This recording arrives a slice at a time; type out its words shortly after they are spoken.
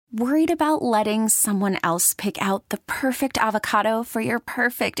Worried about letting someone else pick out the perfect avocado for your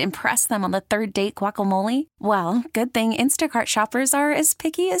perfect impress them on the third date guacamole? Well, good thing Instacart shoppers are as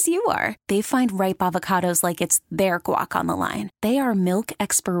picky as you are. They find ripe avocados like it's their guac on the line. They are milk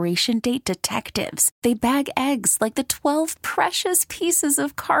expiration date detectives. They bag eggs like the 12 precious pieces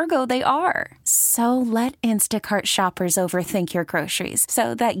of cargo they are. So let Instacart shoppers overthink your groceries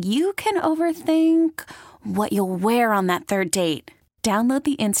so that you can overthink what you'll wear on that third date. Download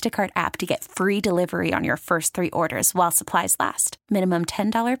the Instacart app to get free delivery on your first 3 orders while supplies last. Minimum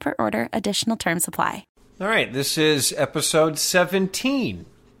 $10 per order. Additional terms apply. All right, this is episode 17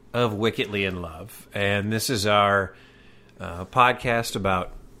 of Wickedly in Love, and this is our podcast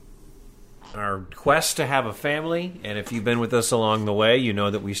about our quest to have a family. And if you've been with us along the way, you know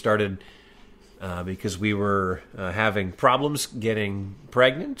that we started because we were having problems getting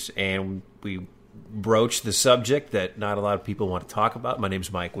pregnant, and we broach the subject that not a lot of people want to talk about. My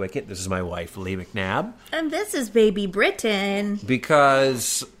name's Mike Wickett. This is my wife, Lee McNabb. And this is Baby Britain.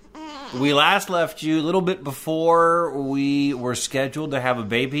 Because we last left you a little bit before we were scheduled to have a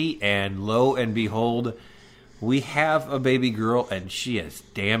baby, and lo and behold, we have a baby girl, and she is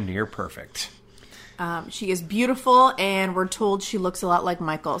damn near perfect. She is beautiful, and we're told she looks a lot like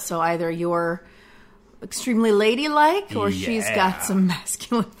Michael. So either you're extremely ladylike, or she's got some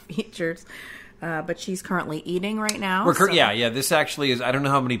masculine features. But she's currently eating right now. Yeah. This actually is, I don't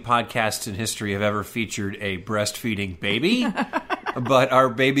know how many podcasts in history have ever featured a breastfeeding baby, but our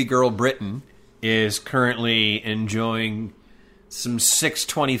baby girl Britain is currently enjoying some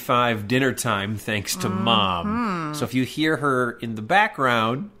 6:25 dinner time thanks to Mom. So if you hear her in the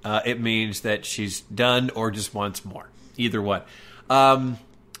background, it means that she's done or just wants more. Either one.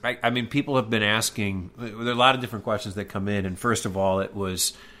 I mean, people have been asking, there are a lot of different questions that come in, and first of all, it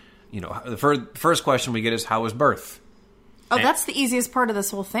was, the first question we get is, how was birth? Oh, that's the easiest part of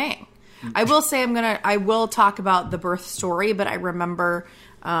this whole thing. I will say I will talk about the birth story, but I remember,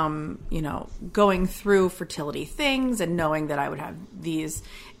 going through fertility things and knowing that I would have these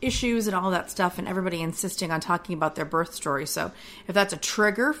issues and all that stuff, and everybody insisting on talking about their birth story. So if that's a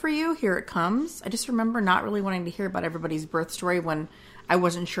trigger for you, here it comes. I just remember not really wanting to hear about everybody's birth story when I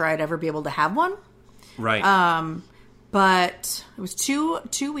wasn't sure I'd ever be able to have one. Right. But it was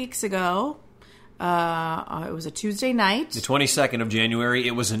two weeks ago. It was a Tuesday night. The 22nd of January.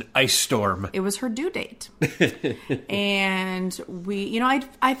 It was an ice storm. It was her due date. And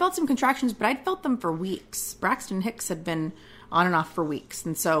I felt some contractions, but I'd felt them for weeks. Braxton Hicks had been on and off for weeks.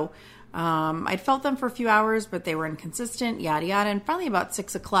 And so I'd felt them for a few hours, but they were inconsistent, yada, yada. And finally about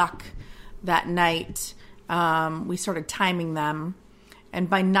 6 o'clock that night, we started timing them. And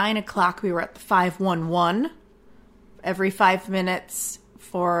by 9 o'clock, we were at the 511. Every 5 minutes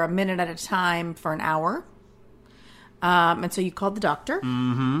for a minute at a time for an hour. And so you called the doctor.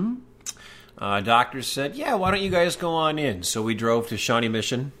 Mm-hmm. Doctor said, yeah, why don't you guys go on in? So we drove to Shawnee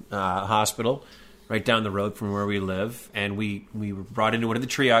Mission Hospital, right down the road from where we live. And we were brought into one of the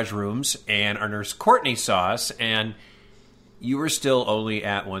triage rooms, and our nurse Courtney saw us, and you were still only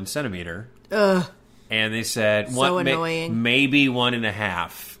at 1 centimeter. Ugh. And they said, so annoying. Maybe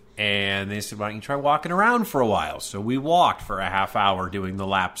 1.5. And they said, why don't you try walking around for a while? So we walked for a half hour doing the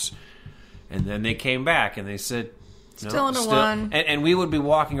laps. And then they came back and they said, Still in a 1. And we would be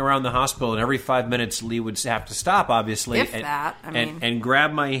walking around the hospital, and every 5 minutes Lee would have to stop, obviously. And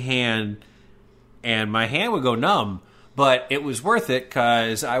grab my hand, and my hand would go numb. But it was worth it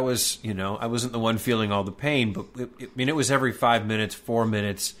because I was, I wasn't the one feeling all the pain. But it was every 5 minutes, 4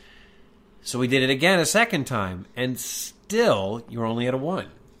 minutes. So we did it again a second time. And still, you're only at a 1.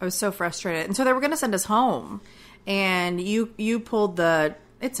 I was so frustrated. And so they were going to send us home. And you pulled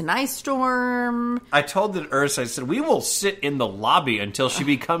it's an ice storm. I told the nurse, I said, we will sit in the lobby until she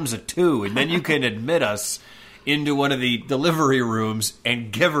becomes a 2. And then you can admit us into one of the delivery rooms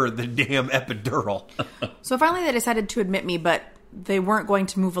and give her the damn epidural. So finally they decided to admit me, but they weren't going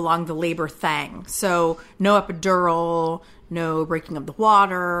to move along the labor thing. So no epidural, no breaking of the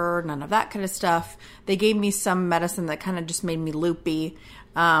water, none of that kind of stuff. They gave me some medicine that kind of just made me loopy.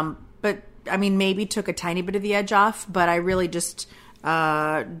 But, maybe took a tiny bit of the edge off, but I really just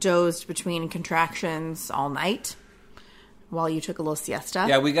dozed between contractions all night while you took a little siesta.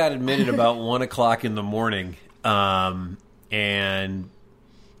 Yeah, we got admitted about 1 o'clock in the morning, and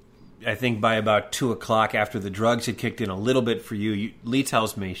I think by about 2 o'clock, after the drugs had kicked in a little bit for you, Lee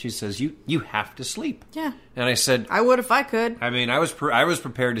tells me, she says, you have to sleep. Yeah. And I said, I would if I could. I was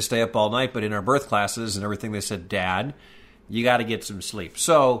prepared to stay up all night, but in our birth classes and everything, they said, Dad, you got to get some sleep.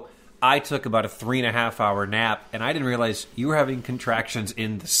 So I took about a 3.5 hour nap, and I didn't realize you were having contractions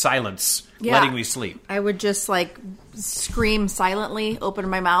in the silence, letting me sleep. I would just like scream silently, open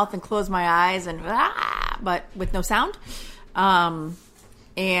my mouth and close my eyes, and but with no sound.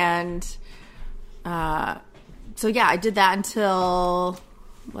 So yeah, I did that until,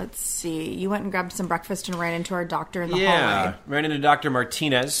 let's see, you went and grabbed some breakfast and ran into our doctor in the hallway. Yeah, ran into Dr.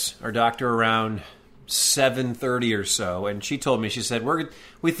 Martinez, our doctor, around 7:30 or so, and she told me, she said,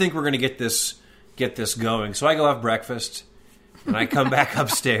 we think we're going to get this going. So I go have breakfast, and I come back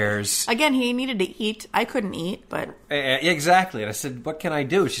upstairs. Again, he needed to eat. I couldn't eat, but... Exactly. And I said, what can I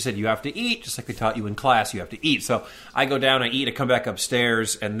do? She said, you have to eat, just like they taught you in class, you have to eat. So I go down, I eat, I come back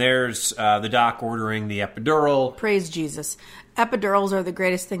upstairs, and there's the doc ordering the epidural. Praise Jesus. Epidurals are the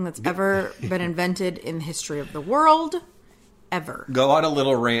greatest thing that's ever been invented in the history of the world. Ever. Go on a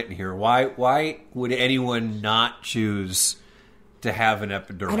little rant here. Why would anyone not choose to have an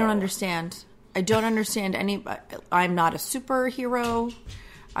epidural? I don't understand. I don't understand I'm not a superhero.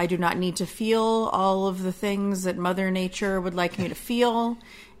 I do not need to feel all of the things that Mother Nature would like me to feel.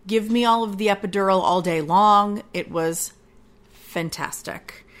 Give me all of the epidural all day long. It was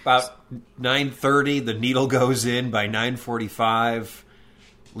fantastic. About 9:30, the needle goes in. By 9:45,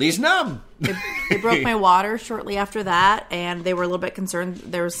 Lee's numb. They broke my water shortly after that, and they were a little bit concerned.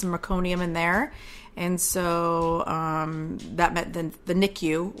 There was some meconium in there. And so that meant the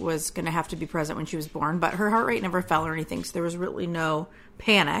NICU was going to have to be present when she was born. But her heart rate never fell or anything, so there was really no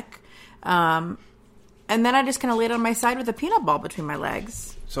panic. And then I just kind of laid on my side with a peanut ball between my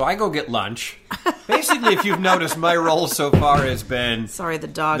legs. So I go get lunch. Basically, if you've noticed, my role so far has been... Sorry, the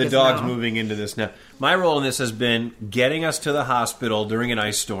dog's moving into this now. My role in this has been getting us to the hospital during an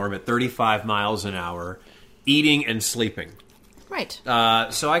ice storm at 35 miles an hour, eating and sleeping. Right.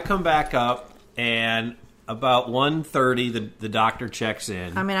 So I come back up. And about 1:30, the doctor checks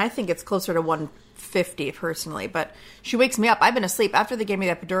in. I mean, I think it's closer to 1:50 personally, but she wakes me up. I've been asleep. After they gave me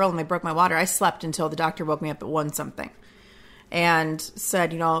the epidural and they broke my water, I slept until the doctor woke me up at 1-something. And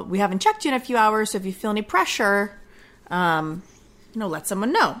said, we haven't checked you in a few hours, so if you feel any pressure, let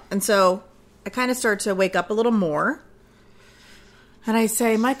someone know. And so I kind of start to wake up a little more. And I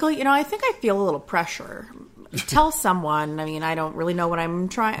say, Michael, I think I feel a little pressure. Tell someone. I mean, I don't really know what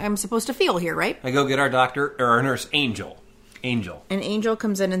I'm supposed to feel here, right? I go get our doctor, or our nurse, Angel. And Angel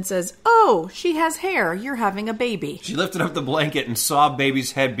comes in and says, oh, she has hair. You're having a baby. She lifted up the blanket and saw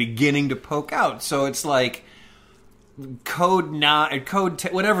baby's head beginning to poke out. So it's like whatever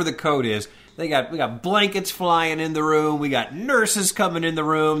the code is. We got blankets flying in the room. We got nurses coming in the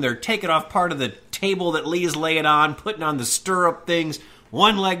room. They're taking off part of the table that Lee's laying on, putting on the stirrup things.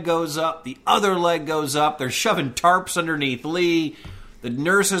 One leg goes up, the other leg goes up. They're shoving tarps underneath Lee. The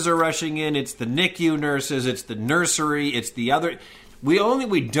nurses are rushing in. It's the NICU nurses. It's the nursery. It's the other.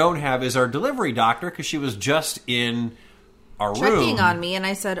 We don't have is our delivery doctor, because she was just in our room. Checking on me, and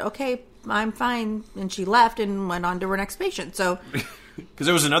I said, okay, I'm fine. And she left and went on to her next patient. So, because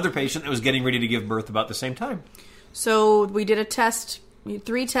there was another patient that was getting ready to give birth about the same time. So we did a test,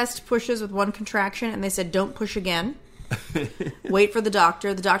 3 test pushes with 1 contraction, and they said, don't push again. Wait for the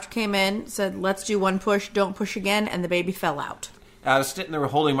doctor. The doctor came in, said, let's do 1 push, don't push again, and the baby fell out. I was sitting there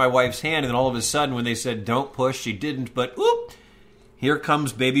holding my wife's hand, and then all of a sudden, when they said, don't push, she didn't, but whoop, here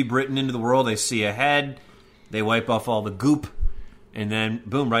comes baby Britton into the world. They see a head, they wipe off all the goop, and then,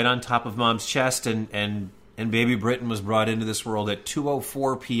 boom, right on top of Mom's chest, and baby Britton was brought into this world at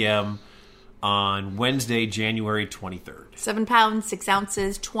 2:04 p.m. on Wednesday, January 23rd. 7 pounds, 6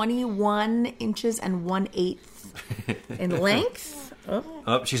 ounces, 21 inches and 1/8 in length.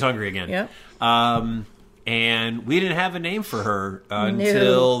 Oh, she's hungry again. Yep. And we didn't have a name for her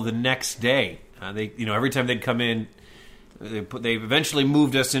until the next day. They, every time they'd come in, they eventually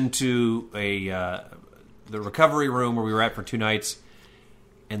moved us into the recovery room where we were at for 2 nights,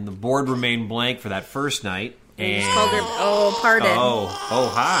 and the board remained blank for that first night. They just called her, pardon. Oh,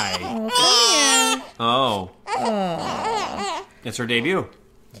 hi. Oh, come here. It's her debut.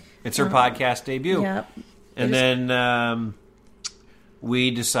 It's her podcast debut. Yep. And then we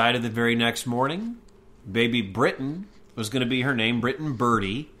decided the very next morning, baby Britton was going to be her name, Britton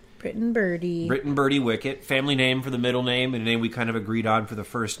Birdie. Britton Birdie. Britton Birdie Wickett. Family name for the middle name, and a name we kind of agreed on for the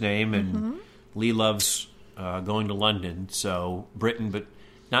first name. And Lee loves going to London, so Britton, but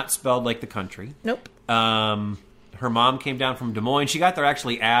not spelled like the country. Nope. Her mom came down from Des Moines. She got there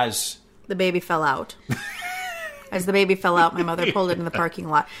actually as... the baby fell out. As the baby fell out, my mother pulled it in the parking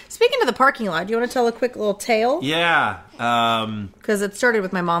lot. Speaking of the parking lot, do you want to tell a quick little tale? Yeah. Because it started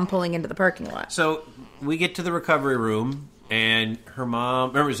with my mom pulling into the parking lot. So we get to the recovery room, And her mom,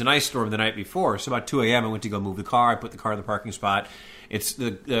 remember, it was an ice storm the night before, so about 2 a.m. I went to go move the car. I put the car in the parking spot. It's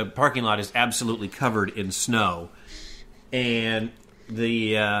the parking lot is absolutely covered in snow. And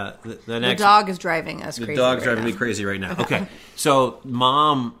the dog is driving us crazy. The dog's right driving now. me crazy right now. Okay. So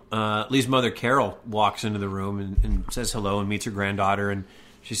Mom, Lee's mother, Carol, walks into the room and says hello and meets her granddaughter. And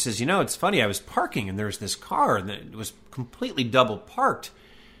she says, it's funny, I was parking and there was this car and it was completely double parked.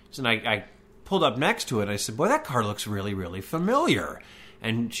 And I pulled up next to it. I said, boy, that car looks really, really familiar.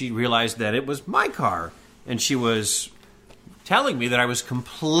 And she realized that it was my car. And she was telling me that I was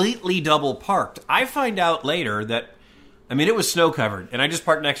completely double parked. I find out later that, it was snow covered. And I just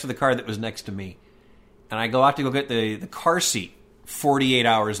parked next to the car that was next to me. And I go out to go get the car seat 48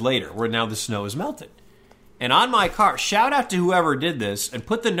 hours later, where now the snow is melted. And on my car, shout out to whoever did this, and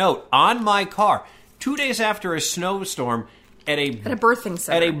put the note on my car, 2 days after a snowstorm, at a birthing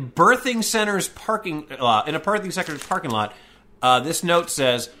center. At a birthing center's parking lot, in a birthing center's parking lot, this note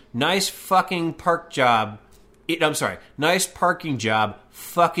says, nice fucking park job. Nice parking job,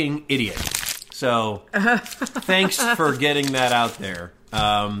 fucking idiot. So, thanks for getting that out there.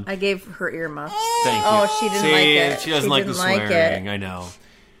 I gave her earmuffs. Thank you. Oh, she didn't like it. She doesn't like the swearing. I know.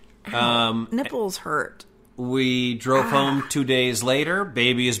 Nipples hurt. We drove home 2 days later.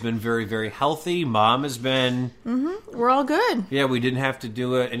 Baby has been very, very healthy. Mom has been... Mm-hmm. We're all good. Yeah, we didn't have to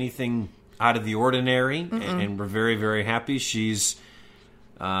do anything out of the ordinary, and we're very, very happy. She's...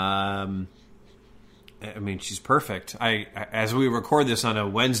 she's perfect. As we record this on a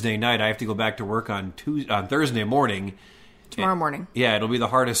Wednesday night, I have to go back to work on Thursday morning. Tomorrow morning. Yeah, it'll be the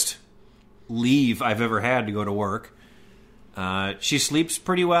hardest leave I've ever had to go to work. She sleeps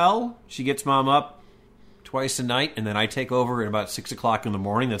pretty well. She gets Mom up twice a night, and then I take over at about 6 o'clock in the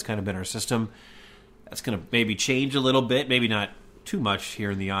morning. That's kind of been our system. That's going to maybe change a little bit, maybe not too much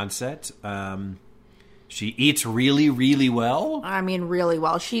here in the onset. She eats really, really well. Really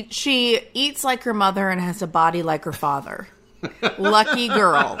well. She eats like her mother and has a body like her father. Lucky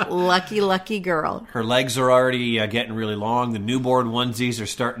girl. Lucky girl. Her legs are already getting really long. The newborn onesies are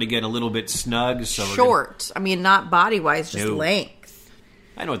starting to get a little bit snug. So short. Not body-wise, just length.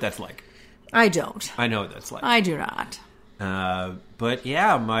 I know what that's like. I don't. I know what that's like. I do not. But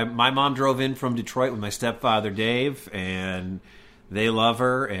yeah, my mom drove in from Detroit with my stepfather, Dave, and they love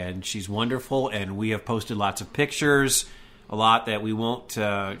her, and she's wonderful, and we have posted lots of pictures, a lot that we won't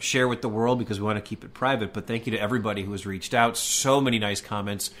share with the world because we want to keep it private, but thank you to everybody who has reached out. So many nice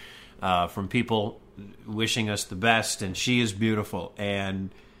comments from people wishing us the best, and she is beautiful.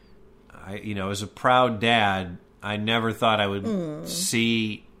 And, as a proud dad, I never thought I would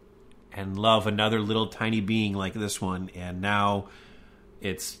see and love another little tiny being like this one, and now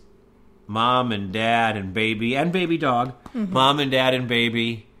it's Mom and Dad and baby dog. Mm-hmm. Mom and Dad and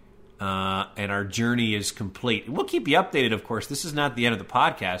baby, and our journey is complete. We'll keep you updated, of course. This is not the end of the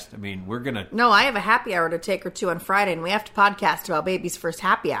podcast. We're gonna... No, I have a happy hour to take her to on Friday, and we have to podcast about baby's first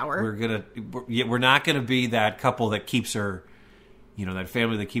happy hour. We're not gonna be that couple that keeps her, that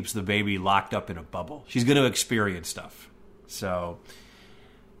family that keeps the baby locked up in a bubble. She's gonna experience stuff. So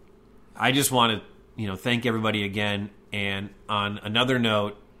I just want to, thank everybody again. And on another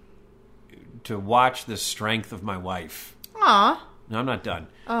note, to watch the strength of my wife. Aw. No, I'm not done.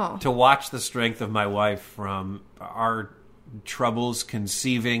 Oh. To watch the strength of my wife from our troubles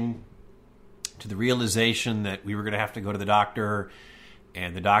conceiving to the realization that we were going to have to go to the doctor,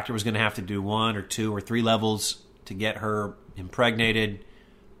 and the doctor was going to have to do 1 or 2 or 3 levels to get her impregnated.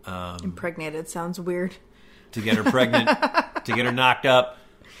 Impregnated sounds weird. To get her pregnant, to get her knocked up.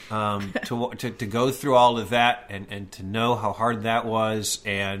 To go through all of that and to know how hard that was.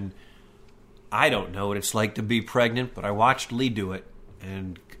 And I don't know what it's like to be pregnant, but I watched Lee do it,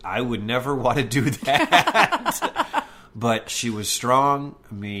 and I would never want to do that. But she was strong.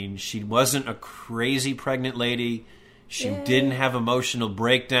 She wasn't a crazy pregnant lady. She didn't have emotional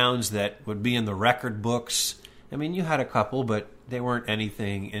breakdowns that would be in the record books. You had a couple, but they weren't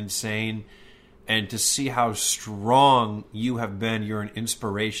anything insane. And to see how strong you have been, you're an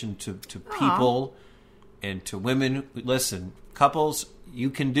inspiration to people and to women. Listen, couples, you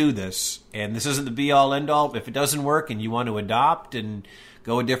can do this. And this isn't the be-all, end-all. If it doesn't work and you want to adopt and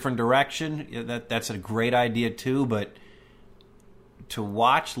go a different direction, that's a great idea too. But to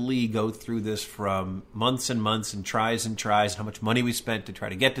watch Lee go through this from months and months and tries, how much money we spent to try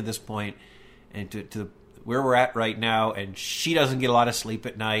to get to this point, and to where we're at right now, and she doesn't get a lot of sleep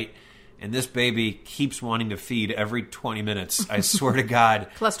at night, and this baby keeps wanting to feed every 20 minutes. I swear to God.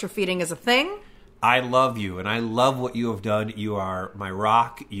 Cluster feeding is a thing? I love you, and I love what you have done. You are my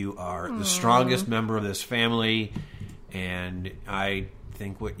rock. You are the strongest member of this family, and I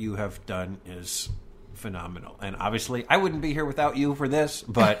think what you have done is phenomenal. And obviously, I wouldn't be here without you for this,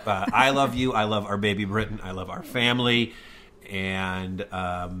 but I love you. I love our baby Britton. I love our family. And,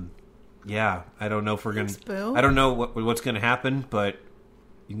 yeah, I don't know if we're going to... I don't know what's going to happen, but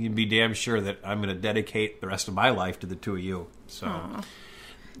you can be damn sure that I'm going to dedicate the rest of my life to the two of you. So... Aww.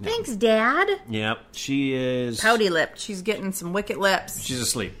 Thanks, Dad. Yep, she is... Pouty-lipped. She's getting some wicked lips. She's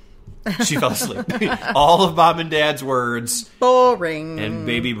asleep. She fell asleep. All of Mom and Dad's words. Boring. And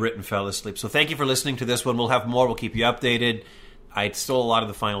baby Britton fell asleep. So thank you for listening to this one. We'll have more. We'll keep you updated. I stole a lot of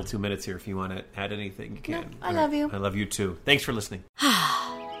the final 2 minutes here. If you want to add anything, you can. No, I love you. I love you too. Thanks for listening.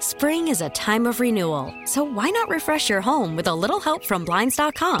 Spring is a time of renewal, so why not refresh your home with a little help from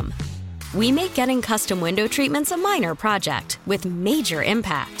Blinds.com? We make getting custom window treatments a minor project with major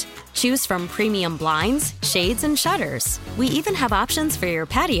impact. Choose from premium blinds, shades, and shutters. We even have options for your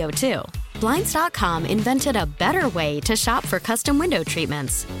patio, too. Blinds.com invented a better way to shop for custom window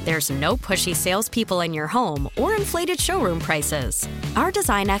treatments. There's no pushy salespeople in your home or inflated showroom prices. Our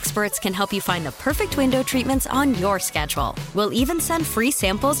design experts can help you find the perfect window treatments on your schedule. We'll even send free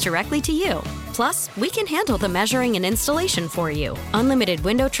samples directly to you. Plus, we can handle the measuring and installation for you. Unlimited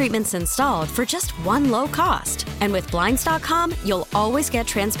window treatments installed for just one low cost. And with Blinds.com, you'll always get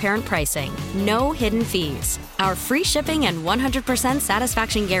transparent pricing. No hidden fees. Our free shipping and 100%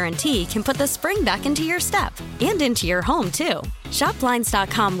 satisfaction guarantee can put the spring back into your step and into your home, too. Shop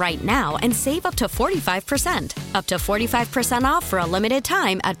Blinds.com right now and save up to 45%. Up to 45% off for a limited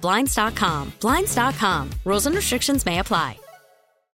time at Blinds.com. Blinds.com. Rules and restrictions may apply.